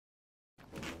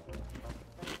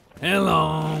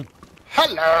Hello.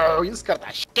 Hello, you scared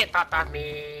the shit out of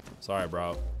me. Sorry,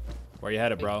 bro. Where you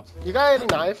headed, bro? You got any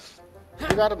knife?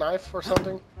 You got a knife or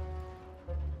something?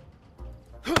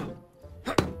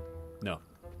 No.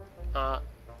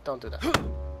 Don't do that.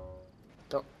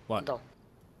 Don't. What? Don't.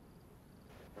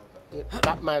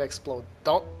 That might explode.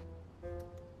 Don't.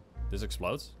 This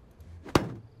explodes?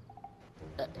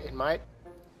 It might.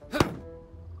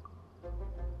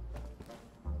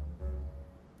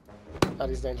 That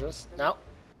is dangerous. Now.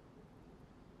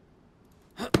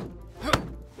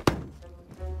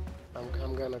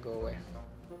 I'm gonna go away.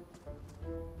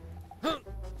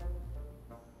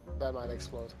 That might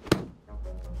explode.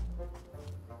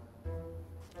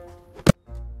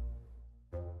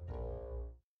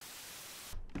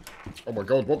 Oh my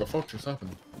god, what the fuck just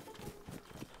happened?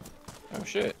 Oh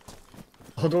shit.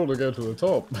 I don't want to go to the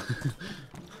top.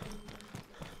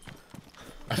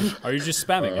 Are you just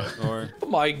spamming it, or? Oh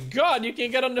my god, you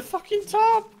can get on the fucking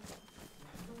top!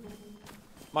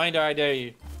 Mind, I dare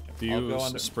you. Do you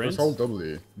sprint? Just hold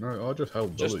W. No, I just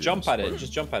held W. Just jump at it,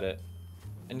 just jump at it.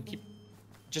 And keep...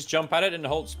 Just jump at it and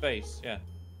hold space, yeah.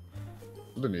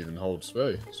 I didn't even hold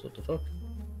space, what the fuck?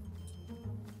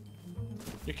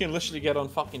 You can literally get on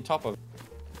fucking top of it.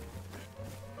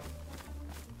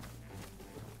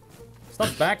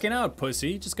 Stop backing out,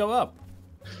 pussy. Just go up.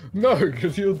 No,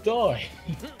 because you'll die.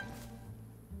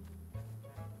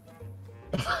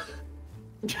 You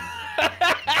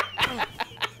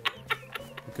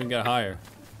couldn't get higher.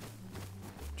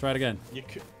 Try it again. You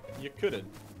couldn't.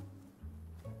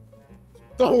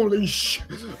 Holy sh...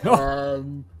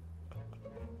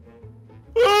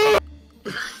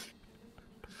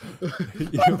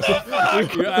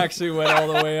 You actually went all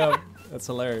the way up. That's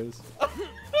hilarious.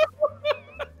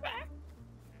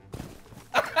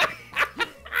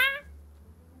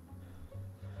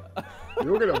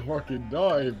 You're gonna fucking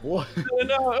die, boy.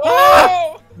 No.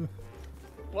 Oh!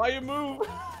 Why you move?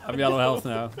 I'm yellow health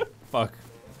now. Fuck.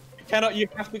 You cannot. You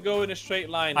have to go in a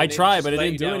straight line. I and tried, just but it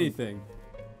lay didn't do down. anything.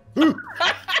 Oh,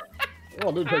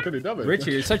 I didn't take any damage.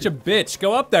 Richie, you're such a bitch.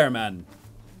 Go up there, man.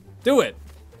 Do it.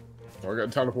 I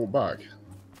get teleport back.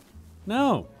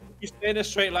 No. You stay in a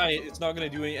straight line. It's not gonna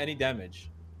do any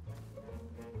damage.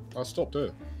 I stopped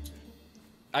it.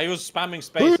 I was spamming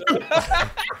space.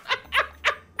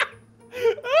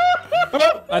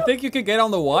 I think you could get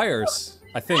on the wires.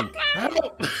 I think.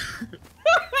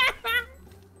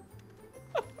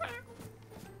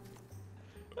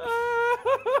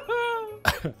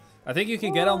 I think you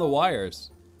can get on the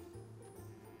wires.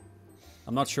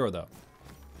 I'm not sure though.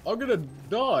 I'm gonna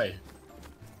die.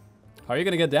 How are you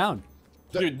gonna get down?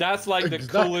 Dude, that's like the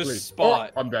Exactly. coolest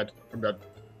spot. Oh, I'm dead. I'm dead.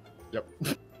 Yep.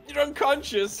 You're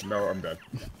unconscious. No, I'm dead.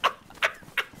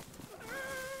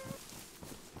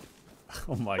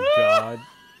 Oh my god.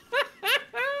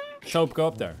 Soap, go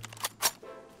up there.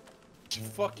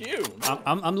 Fuck you.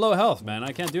 I'm low health, man.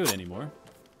 I can't do it anymore.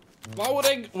 Why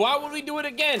would we do it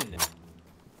again?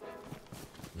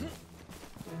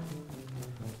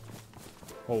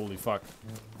 Holy fuck.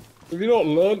 Have you not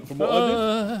learned from what I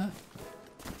did?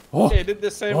 Oh. Yeah, I did the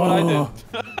same what I did.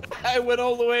 I went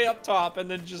all the way up top and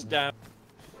then just down.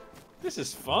 This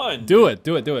is fun. Do it,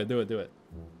 do it, do it, do it, do it.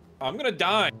 I'm gonna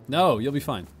die. No, you'll be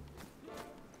fine.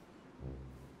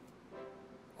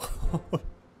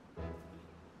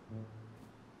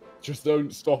 Just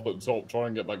don't stop at top. Try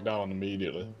and get back down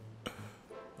immediately.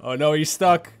 Oh no, he's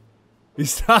stuck.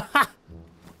 He's stuck.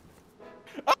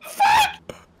 Oh, fuck!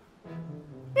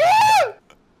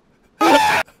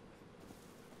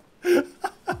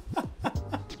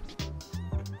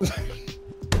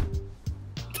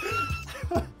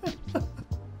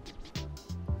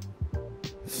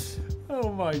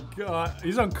 Oh my god.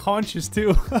 He's unconscious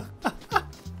too.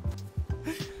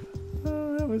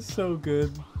 Oh, that was so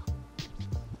good.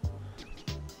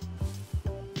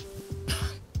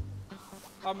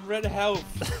 I'm red health.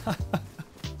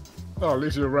 Oh, at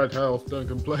least you're red health. Don't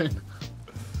complain.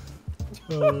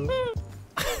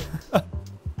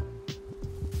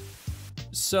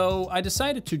 So I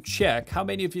decided to check how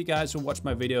many of you guys who watch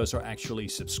my videos are actually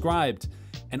subscribed,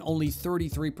 and only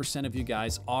 33% of you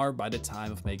guys are by the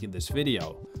time of making this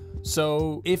video.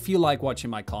 So if you like watching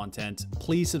my content,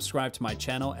 please subscribe to my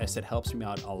channel as it helps me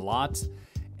out a lot.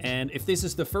 And if this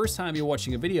is the first time you're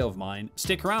watching a video of mine,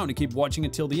 stick around and keep watching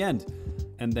until the end,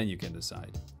 and then you can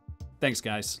decide. Thanks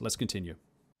guys, let's continue.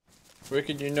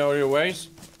 Wicked, you know your ways?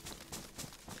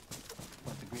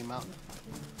 What, the Green Mountain?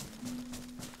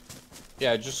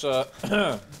 Yeah, just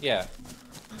yeah. Yeah.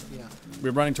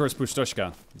 We're running towards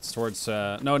Pustoshka. It's towards,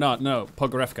 no,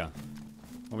 Pogorevka.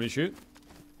 Want me to shoot?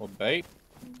 Or bait.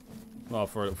 Well,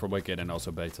 for Wicked and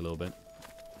also bait a little bit.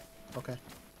 Okay.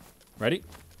 Ready?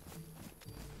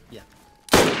 Yeah.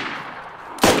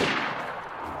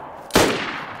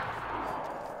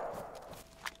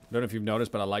 Don't know if you've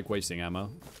noticed, but I like wasting ammo.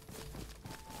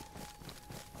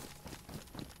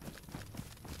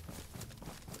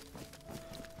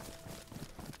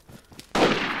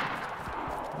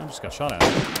 I just got shot at. Is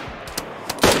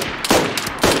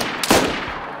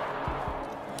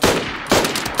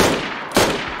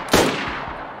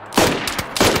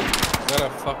that a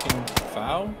fucking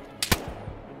foul?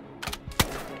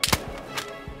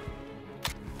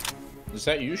 Is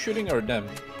that you shooting or them?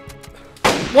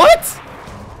 What?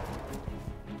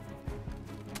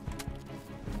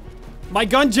 My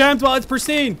gun jammed while it's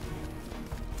pristine.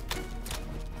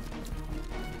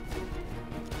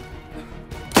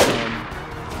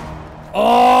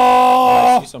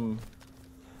 I see some.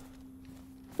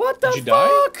 What the Did you die?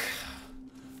 fuck?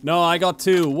 No, I got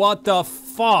 2. What the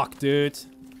fuck, dude?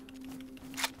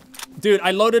 Dude,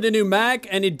 I loaded a new mag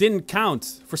and it didn't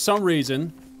count for some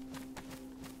reason.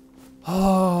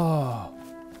 Oh.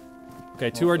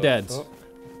 Okay, 2 are dead. Fuck?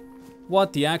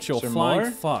 What the actual Is there flying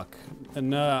more? fuck?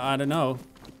 And I don't know.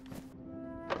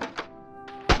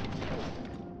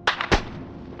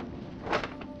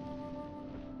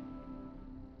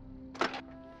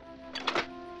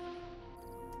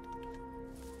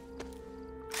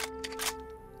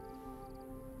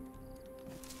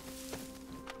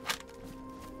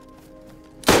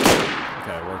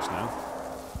 Okay, it works now.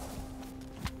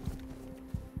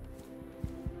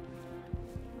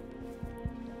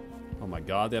 Oh my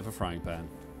god, they have a frying pan.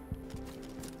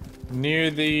 Near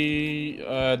the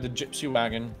gypsy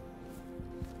wagon.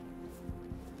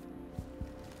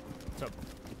 What's up?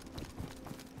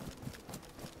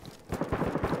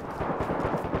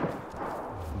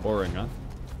 Boring, huh?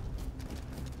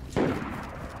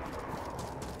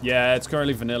 Yeah, it's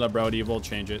currently vanilla, Brody. We'll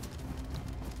change it.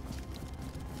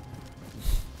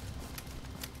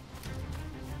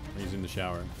 He's in the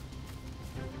shower.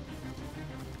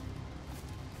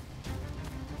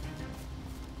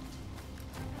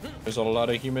 There's a lot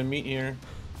of human meat here.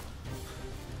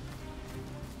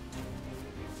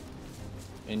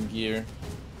 In gear.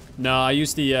 No, I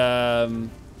used the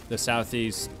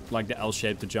southeast, like the L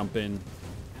shape to jump in.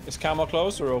 Is camo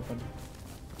closed or open?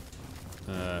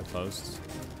 Closed.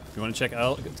 You want to check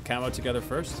L camo together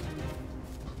first?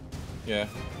 Yeah.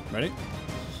 Ready?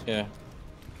 Yeah.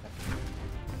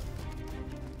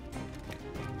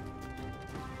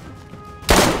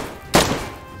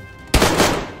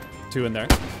 Two in there.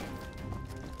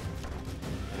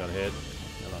 I got a hit.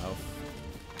 Yellow health.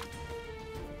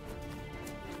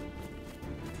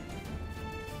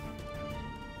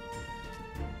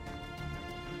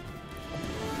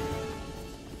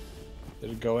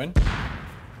 Did it go in?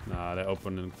 Nah, they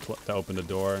opened the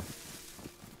door.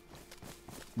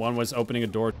 One was opening a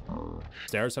door.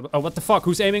 Stairs. Oh, what the fuck?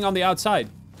 Who's aiming on the outside?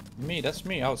 Me, that's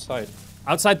me outside.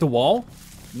 Outside the wall?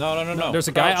 No. There's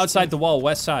a guy outside the wall,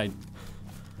 west side.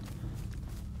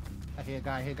 I hear a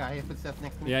guy, I hear footsteps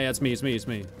next to me. Yeah, it's me,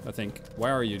 I think.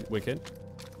 Where are you, Wicked?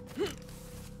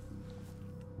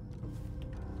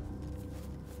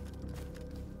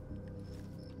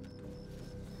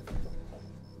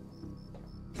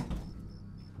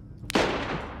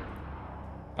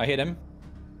 I hit him.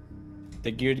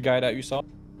 The geared guy that you saw.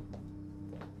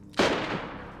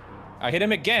 I hit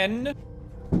him again.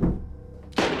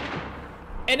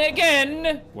 And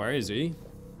again! Where is he?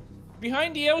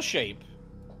 Behind the L shape.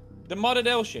 The modded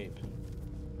L shape.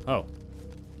 Oh.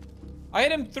 I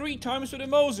hit him 3 times with a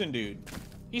Mosin, dude.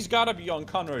 He's gotta be on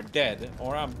Connor dead.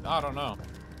 Or I don't know.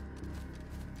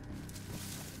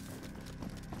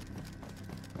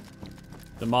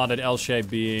 The modded L shape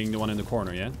being the one in the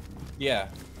corner, yeah? Yeah.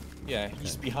 Yeah,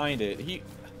 he's behind it. He.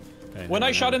 Okay, When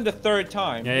I shot him the 3rd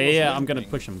time. Yeah, I'm gonna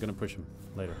push him.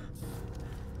 Later.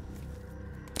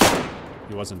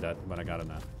 He wasn't dead, but I got him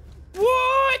now.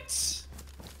 What?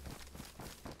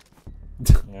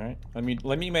 Alright.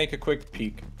 Let me make a quick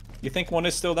peek. You think one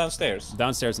is still downstairs?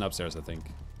 Downstairs and upstairs, I think.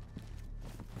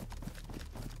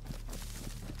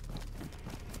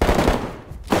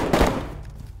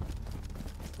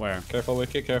 Where? Careful,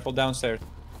 Wicked, careful downstairs.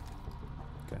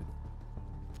 Okay.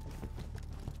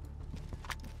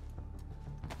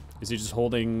 Is he just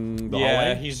holding the Yeah,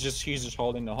 hallway? he's just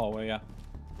holding the hallway, yeah.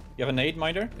 You have a nade,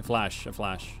 Minder? A flash.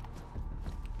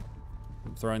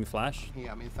 I'm throwing the flash.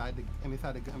 Yeah, I'm inside the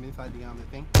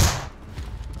thing.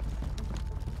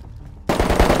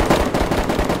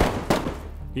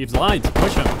 He's blind.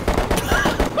 Push him.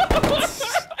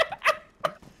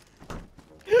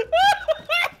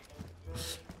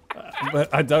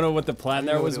 But I don't know what the plan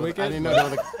there was, Wicked. I didn't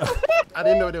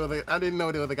know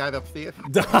there was a guy upstairs.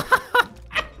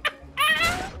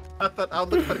 I thought I'll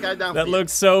look for the guy down. That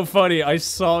looks so funny. I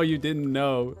saw you didn't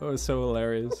know. That was so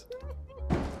hilarious.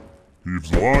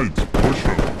 He's light. Push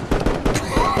him.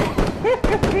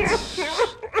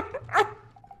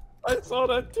 I saw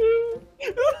that too.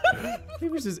 He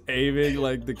was just aiming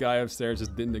like the guy upstairs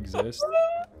just didn't exist.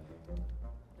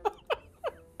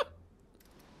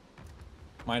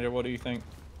 Minder, what do you think?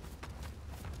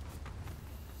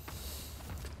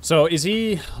 So is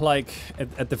he like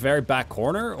at the very back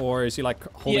corner, or is he like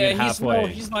holding it halfway?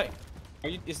 He's like.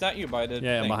 Is that you by the Yeah,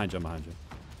 thing? I'm behind you. I'm behind you.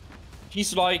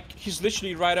 He's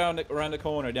literally right around the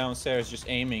corner downstairs, just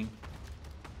aiming.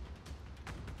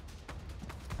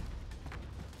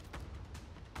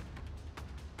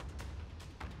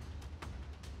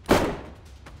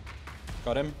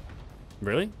 Got him.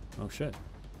 Really? Oh shit.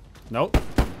 Nope.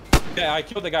 Yeah, I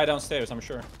killed the guy downstairs, I'm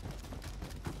sure.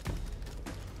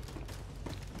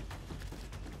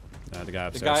 The guy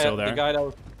upstairs still there. The guy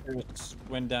that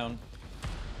went down.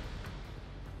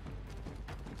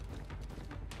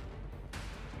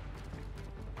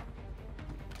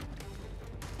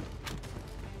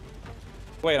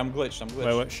 Wait, I'm glitched.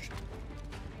 Wait, shh.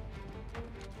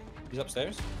 He's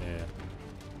upstairs? Yeah.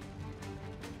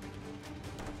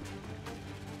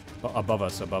 Oh, above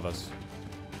us, above us.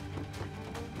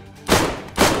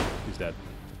 He's dead.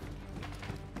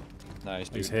 Nice,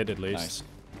 dude. He's hit at least. Nice.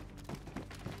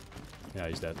 Yeah,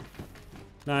 he's dead.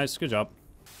 Nice, good job.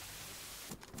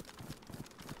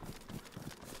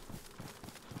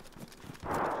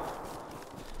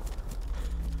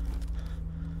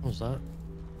 What was that?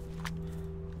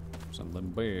 Something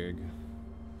big.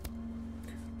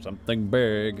 Something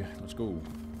big. Let's go.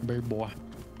 Big boy.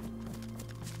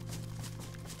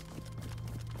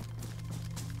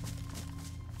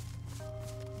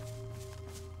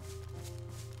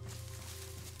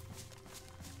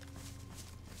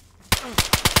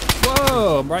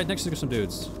 Whoa! I'm right next to some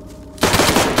dudes.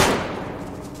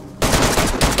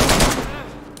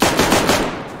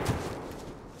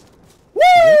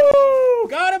 Woo!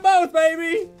 Got them both,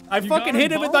 baby! I fucking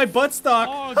hit him with my buttstock.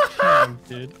 Oh, damn,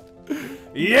 dude.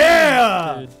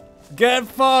 Yeah! Get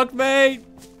fucked, mate!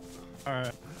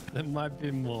 Alright, there might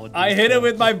be more. I hit him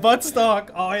with my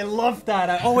buttstock. Oh, I love that.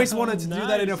 I always wanted to do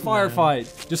that in a Nice,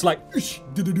 firefight. Just like.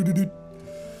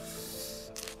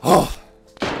 Oh.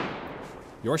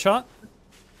 Your shot?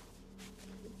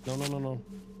 No.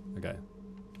 Okay.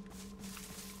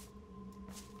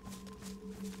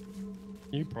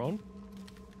 You prone?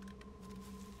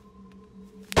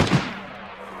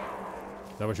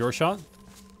 That was your shot?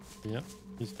 Yep,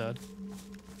 he's dead.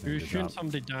 Yeah, You good shooting job.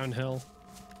 somebody downhill.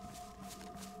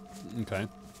 Okay.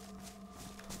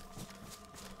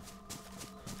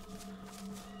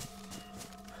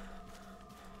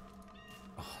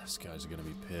 Oh, this guy's gonna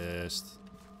be pissed.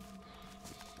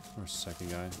 Where's the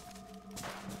second guy?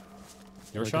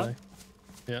 Your Other shot? guy.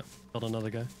 Yeah, got another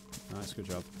guy. Nice, good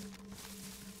job.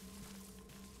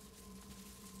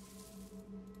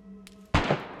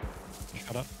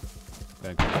 Shut up.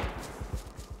 Okay, good.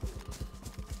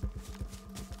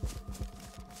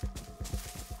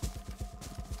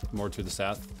 More to the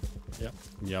south. Yep.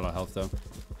 Yellow health though.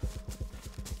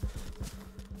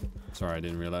 Sorry, I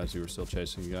didn't realize you were still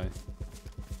chasing a guy.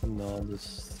 No,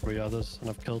 there's 3 others, and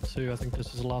I've killed 2. I think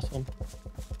this is the last one.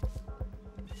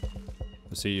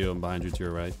 I see you. I'm behind you to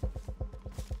your right.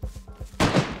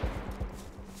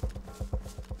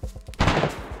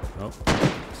 Oh,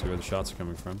 see where the shots are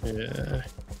coming from. Yeah.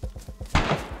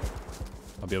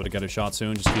 I'll be able to get a shot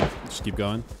soon. Just keep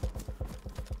going.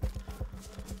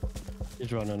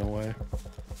 He's running away.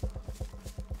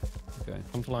 Okay.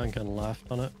 I'm flanking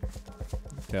left on it.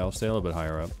 Okay, I'll stay a little bit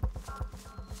higher up.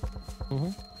 Mm-hmm.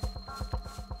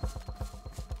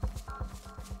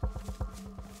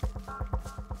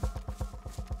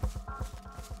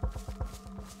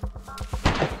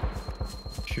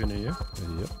 Shooting at you.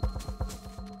 Yep.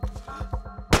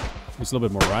 He's a little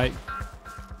bit more right.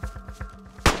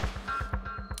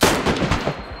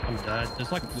 I'm dead.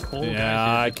 There's like 4 Yeah, guys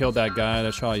I here. killed that guy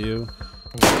that shot you.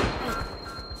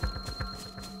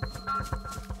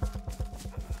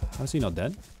 How's he not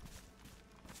dead?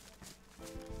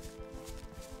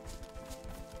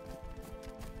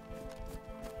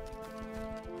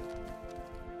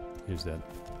 He's dead.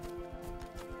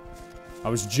 I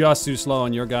was just too slow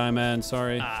on your guy, man.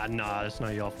 Sorry. Ah, no, it's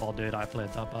not your fault, dude. I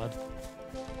played that bad.